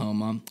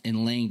Oklahoma,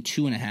 and laying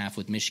 2.5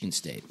 with Michigan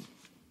State.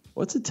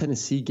 What's a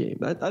Tennessee game?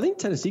 I think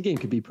Tennessee game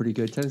could be pretty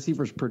good. Tennessee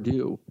versus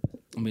Purdue.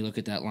 Let me look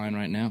at that line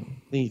right now.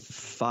 I think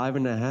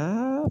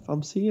 5.5.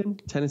 I'm seeing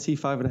Tennessee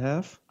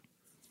 5.5.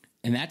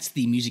 And that's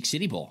the Music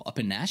City Bowl up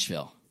in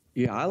Nashville.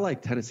 Yeah, I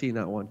like Tennessee in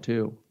that one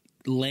too.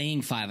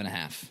 Laying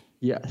 5.5.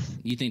 Yes.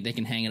 You think they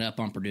can hang it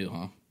up on Purdue,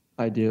 huh?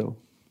 I do.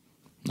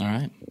 All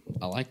right.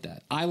 I like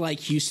that. I like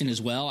Houston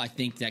as well. I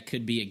think that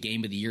could be a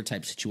game of the year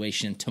type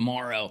situation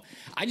tomorrow.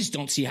 I just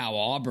don't see how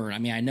Auburn. I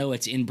mean, I know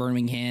it's in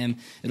Birmingham.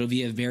 It'll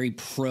be a very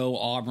pro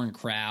Auburn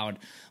crowd.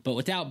 But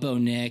without Bo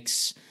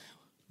Nix,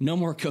 no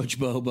more Coach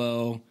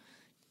Bobo,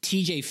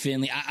 TJ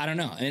Finley. I don't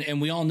know. And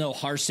we all know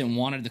Harsin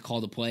wanted to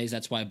call the plays.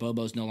 That's why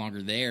Bobo's no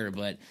longer there.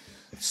 But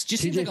it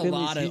just seems like a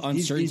lot of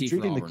uncertainty for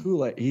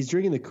Auburn. He's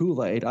drinking the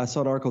Kool-Aid. I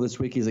saw an article this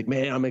week. He's like,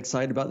 man, I'm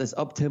excited about this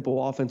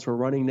up-tempo offense we're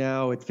running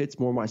now. It fits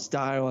more my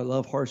style. I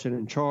love Harsin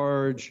in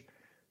charge.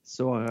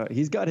 So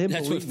he's got him.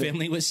 That's what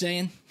Finley was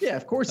saying? Yeah,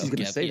 of course he's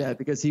going to say that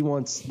because he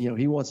wants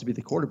to be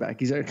the quarterback.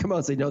 He's going to come out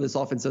and say, no, this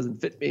offense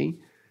doesn't fit me.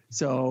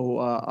 So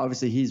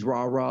obviously he's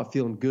rah-rah,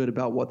 feeling good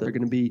about what they're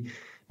going to be,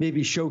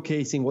 maybe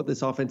showcasing what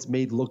this offense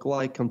may look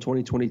like come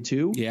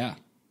 2022. Yeah.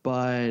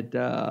 But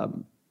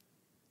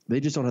they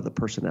just don't have the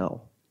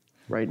personnel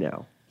right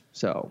now.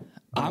 So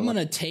I'm going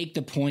to take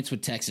the points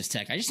with Texas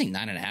Tech. I just think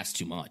 9.5 is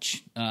too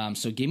much.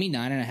 So give me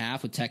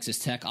 9.5 with Texas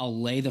Tech.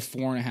 I'll lay the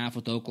 4.5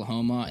 with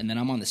Oklahoma. And then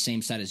I'm on the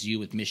same side as you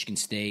with Michigan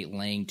State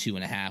laying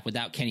 2.5.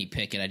 Without Kenny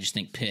Pickett, I just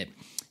think Pitt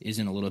is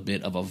in a little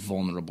bit of a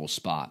vulnerable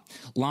spot.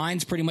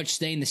 Lines pretty much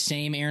staying the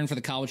same, Aaron, for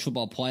the college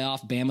football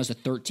playoff. Bama's a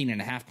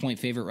 13.5-point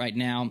favorite right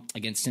now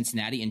against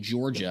Cincinnati, and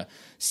Georgia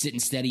sitting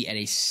steady at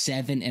a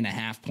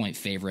 7.5-point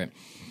favorite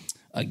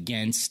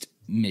against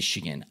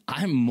Michigan.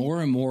 I'm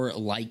more and more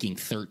liking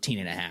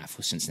 13.5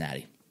 with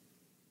Cincinnati.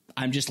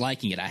 I'm just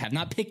liking it. I have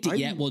not picked it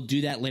yet. We'll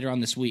do that later on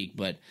this week.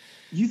 But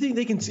you think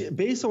they can,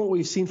 based on what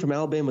we've seen from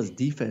Alabama's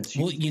defense?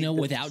 Well,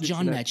 without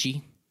John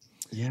Mechie,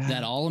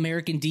 that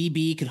All-American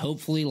DB could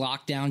hopefully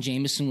lock down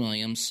Jamison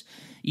Williams.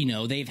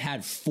 They've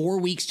had 4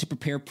 weeks to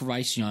prepare for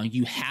Bryce Young.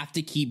 You have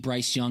to keep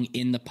Bryce Young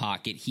in the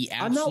pocket. He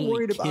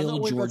absolutely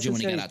killed Georgia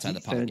when he got outside the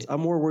pocket.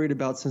 I'm more worried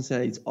about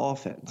Cincinnati's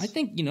offense. I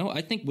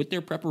think with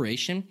their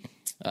preparation,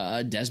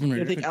 Desmond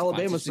Ridder. I think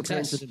Alabama's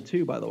preparing for them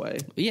too, by the way.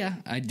 Yeah,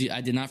 I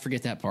did not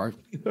forget that part.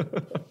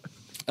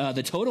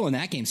 The total in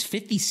that game is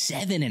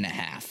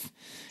 57.5.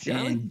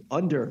 And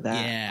under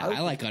that. Yeah, I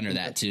like under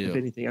that too. If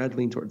anything, I'd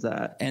lean towards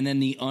that. And then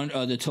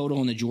the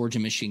total in the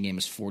Georgia-Michigan game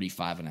is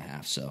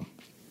 45.5. So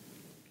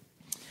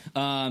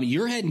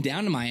you're heading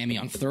down to Miami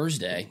on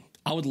Thursday.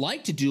 I would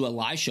like to do a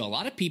live show. A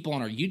lot of people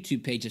on our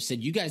YouTube page have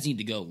said you guys need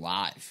to go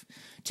live,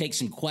 take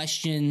some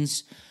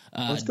questions.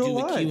 Let's go do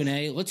live. a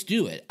Q&A. Let's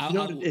do it.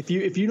 If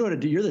you know what to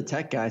do, you're the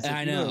tech guy. So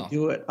I know. You know how to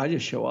do it. I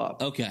just show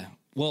up. Okay.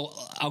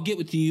 Well, I'll get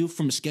with you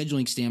from a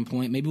scheduling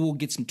standpoint. Maybe we'll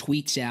get some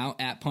tweets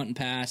out at Punt and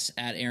Pass,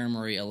 at Aaron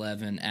Murray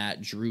 11,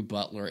 at Drew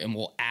Butler, and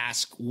we'll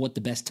ask what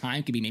the best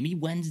time could be. Maybe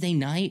Wednesday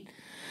night.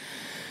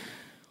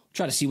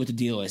 Try to see what the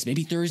deal is.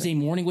 Maybe Thursday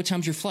morning. What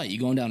time's your flight? You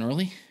going down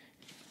early?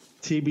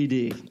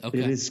 TBD. Okay.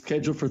 It is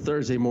scheduled for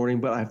Thursday morning,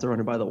 but I have to run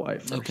it by the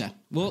wife first. Okay.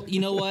 Well, you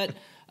know what?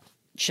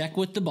 Check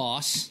with the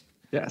boss.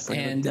 Yes, I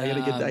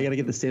gotta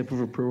get the stamp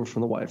of approval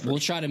from the wife first. We'll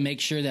try to make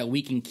sure that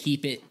we can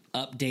keep it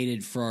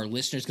updated for our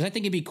listeners because I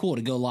think it'd be cool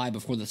to go live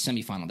before the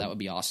semifinal. That would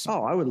be awesome.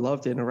 Oh, I would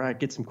love to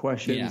interact, get some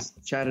questions,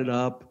 chat it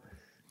up,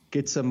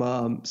 get some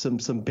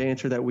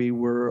banter that we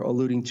were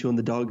alluding to in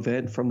the dog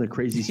vent from the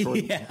crazy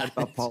story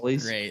about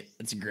Paulie's.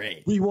 That's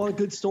great. We want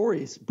good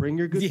stories. Bring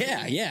your good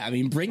stories. Yeah. I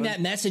mean, bring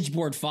that message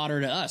board fodder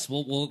to us.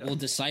 We'll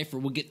decipher.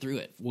 We'll get through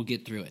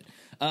it.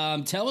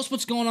 Tell us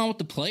what's going on with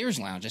the Players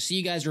Lounge. I see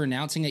you guys are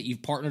announcing that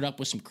you've partnered up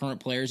with some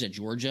current players at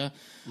Georgia.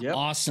 Yep.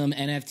 Awesome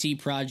NFT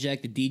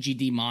project, the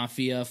DGD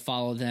Mafia.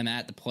 Follow them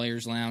at the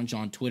Players Lounge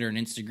on Twitter and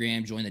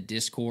Instagram. Join the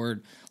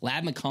Discord.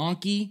 Lab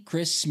McConkey,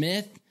 Chris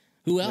Smith.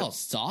 Who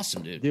else? It's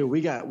awesome, dude. Dude,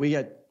 we got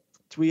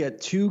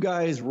two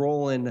guys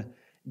rolling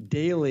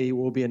daily.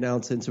 We'll be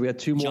announcing. So we got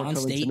two more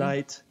coming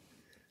tonight.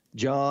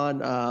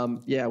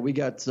 John, we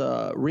got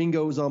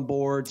Ringo's on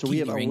board. So we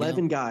have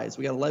 11 guys.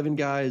 We got 11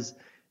 guys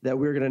that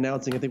we're going to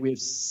announcing. I think we have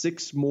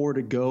 6 more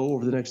to go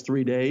over the next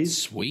 3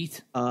 days.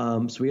 Sweet.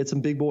 So we had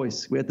some big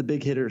boys. We had the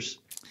big hitters.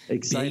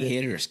 Excited. Big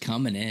hitters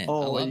coming in.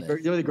 Oh, and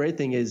the great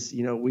thing is,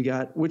 we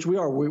got, which we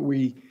are,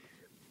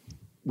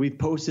 we've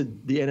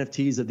posted the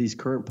NFTs of these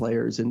current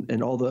players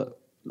and all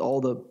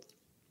the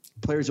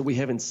players that we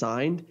haven't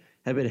signed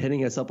have been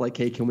hitting us up like,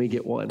 hey, can we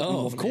get one?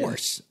 Oh, of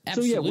course.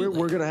 Absolutely. So,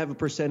 we're going to have a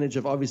percentage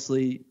of,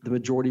 obviously, the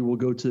majority will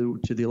go to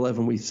the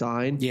 11 we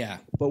signed. Yeah.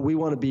 But we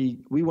want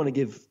to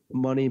give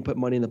money and put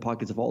money in the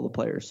pockets of all the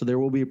players. So there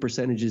will be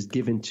percentages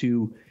given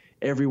to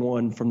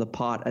everyone from the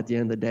pot at the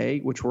end of the day,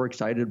 which we're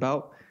excited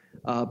about.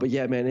 But,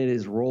 yeah, man, it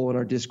is rolling.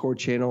 Our Discord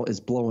channel is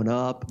blowing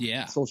up.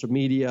 Yeah. Social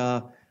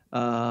media.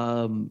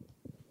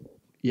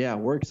 yeah,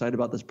 we're excited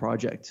about this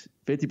project.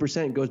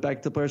 50% goes back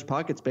to the players'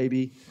 pockets,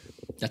 baby.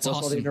 That's Plus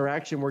awesome. All the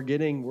interaction we're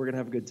getting, we're going to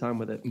have a good time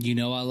with it. You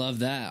know, I love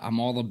that. I'm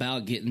all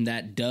about getting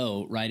that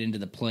dough right into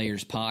the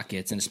players'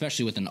 pockets, and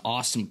especially with an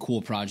awesome,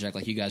 cool project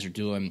like you guys are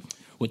doing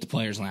with the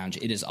Players Lounge.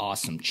 It is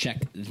awesome.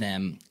 Check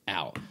them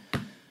out.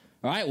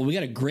 All right, well, we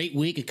got a great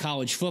week of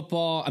college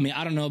football. I mean,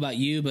 I don't know about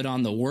you, but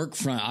on the work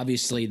front,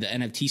 obviously the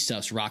NFT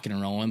stuff's rocking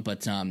and rolling,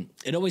 but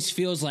it always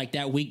feels like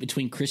that week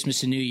between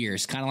Christmas and New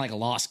Year's, kind of like a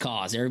lost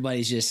cause.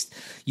 Everybody's just,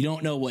 you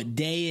don't know what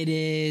day it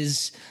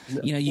is.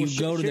 You know, you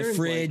go to the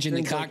fridge and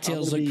the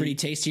cocktails look pretty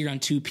tasty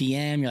around 2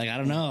 p.m. You're like, I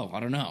don't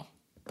know.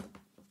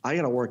 I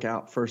got to work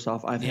out, first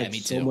off. I've had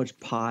so much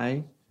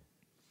pie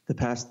the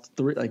past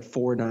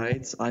 4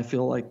 nights. I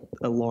feel like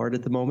a lard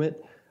at the moment.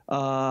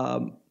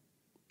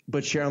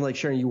 But Sharon, I'm like,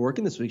 Sharon, you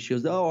working this week? She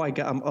goes, oh,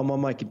 I'm on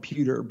my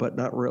computer, but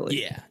not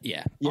really.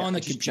 Yeah. On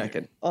the computer.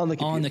 Checking. On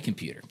the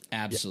computer.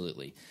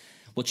 Absolutely. Yeah.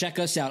 Well, check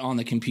us out on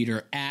the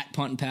computer at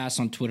Punt and Pass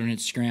on Twitter and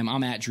Instagram.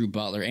 I'm at Drew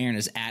Butler. Aaron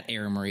is at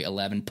Aaron Murray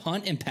 11.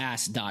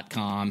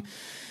 Puntandpass.com.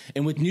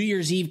 And with New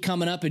Year's Eve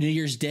coming up and New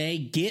Year's Day,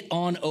 get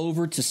on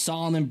over to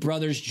Solomon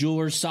Brothers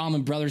Jewelers.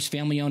 Solomon Brothers,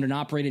 family owned and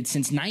operated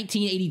since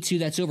 1982.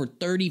 That's over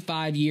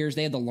 35 years.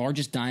 They have the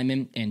largest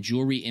diamond and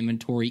jewelry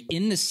inventory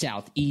in the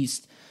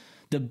Southeast.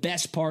 The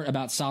best part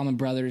about Solomon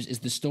Brothers is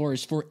the store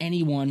is for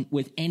anyone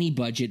with any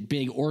budget,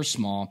 big or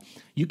small.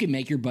 You can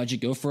make your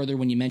budget go further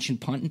when you mention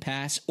Punt and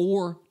Pass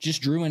or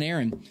just Drew and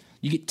Aaron.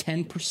 You get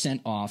 10%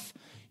 off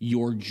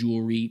your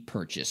jewelry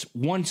purchase.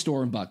 One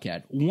store in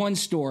Buckhead, one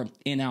store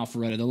in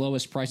Alpharetta. The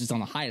lowest prices on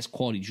the highest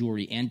quality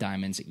jewelry and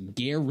diamonds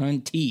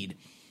guaranteed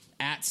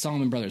at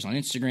Solomon Brothers on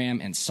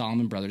Instagram and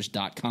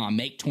SolomonBrothers.com.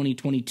 Make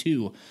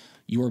 2022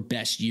 your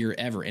best year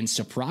ever and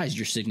surprise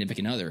your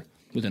significant other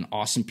with an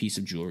awesome piece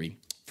of jewelry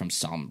from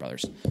Solomon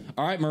Brothers.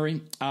 All right, Murray,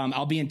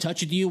 I'll be in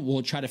touch with you.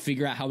 We'll try to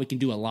figure out how we can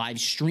do a live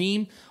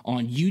stream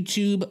on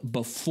YouTube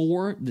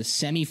before the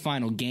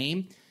semifinal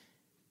game.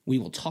 We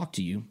will talk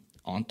to you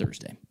on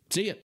Thursday.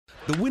 See ya.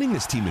 The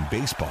winningest team in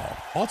baseball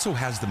also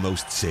has the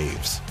most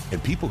saves,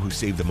 and people who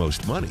save the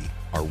most money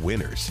are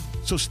winners.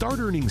 So start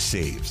earning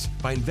saves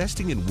by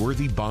investing in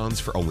worthy bonds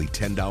for only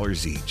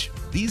 $10 each.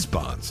 These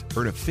bonds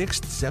earn a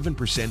fixed 7%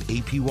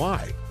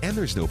 APY, and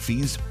there's no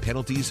fees,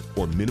 penalties,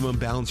 or minimum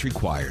balance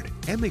required,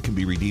 and they can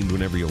be redeemed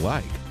whenever you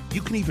like.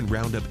 You can even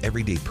round up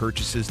everyday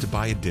purchases to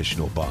buy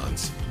additional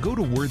bonds. Go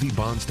to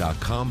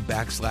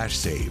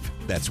worthybonds.com/save.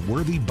 That's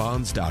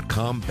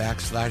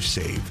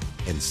worthybonds.com/save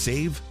and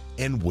save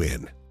and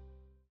win.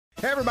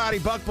 Hey everybody,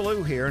 Buck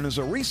Bellew here, and as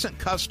a recent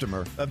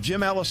customer of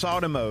Jim Ellis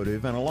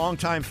Automotive and a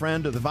longtime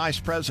friend of the Vice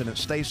President,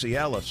 Stacey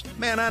Ellis,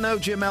 man, I know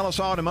Jim Ellis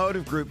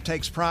Automotive Group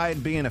takes pride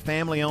in being a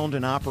family-owned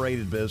and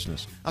operated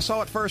business. I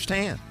saw it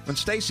firsthand. When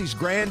Stacey's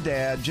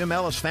granddad, Jim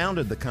Ellis,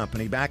 founded the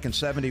company back in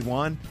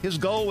 '71, his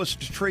goal was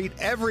to treat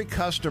every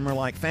customer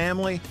like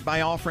family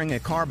by offering a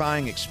car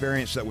buying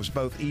experience that was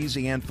both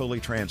easy and fully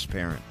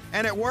transparent.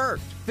 And it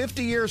worked.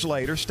 50 years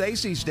later,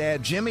 Stacey's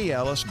dad, Jimmy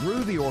Ellis,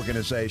 grew the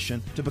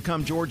organization to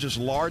become Georgia's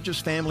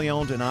largest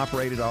family-owned and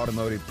operated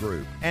automotive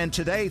group. And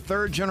today,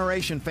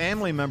 third-generation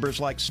family members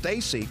like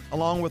Stacey,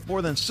 along with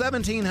more than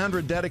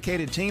 1,700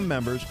 dedicated team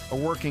members, are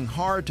working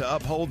hard to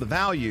uphold the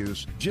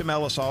values Jim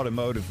Ellis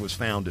Automotive was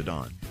founded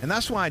on. And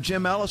that's why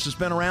Jim Ellis has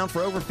been around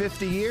for over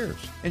 50 years.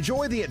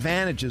 Enjoy the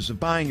advantages of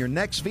buying your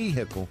next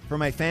vehicle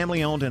from a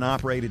family-owned and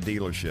operated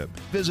dealership.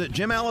 Visit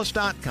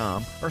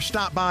JimEllis.com or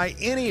stop by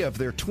any of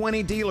their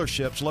 20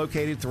 dealerships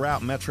located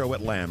throughout Metro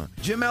Atlanta.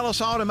 Jim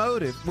Ellis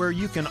Automotive, where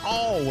you can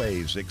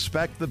always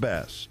expect the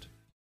best.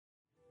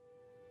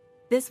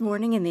 This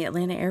morning in the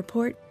Atlanta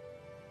airport,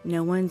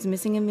 no one's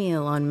missing a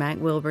meal on Mac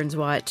Wilburn's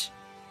watch.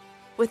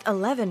 With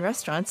 11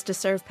 restaurants to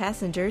serve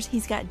passengers,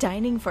 he's got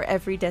dining for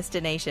every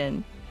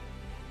destination.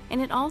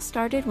 And it all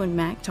started when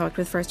Mac talked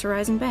with First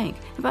Horizon Bank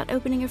about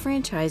opening a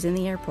franchise in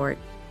the airport.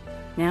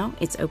 Now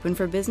it's open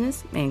for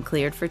business and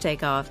cleared for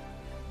takeoff.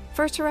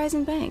 First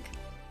Horizon Bank.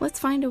 Let's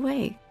find a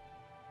way.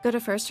 Go to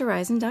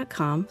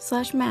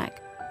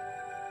firsthorizon.com/Mac.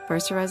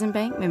 First Horizon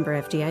Bank, member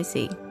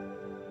FDIC.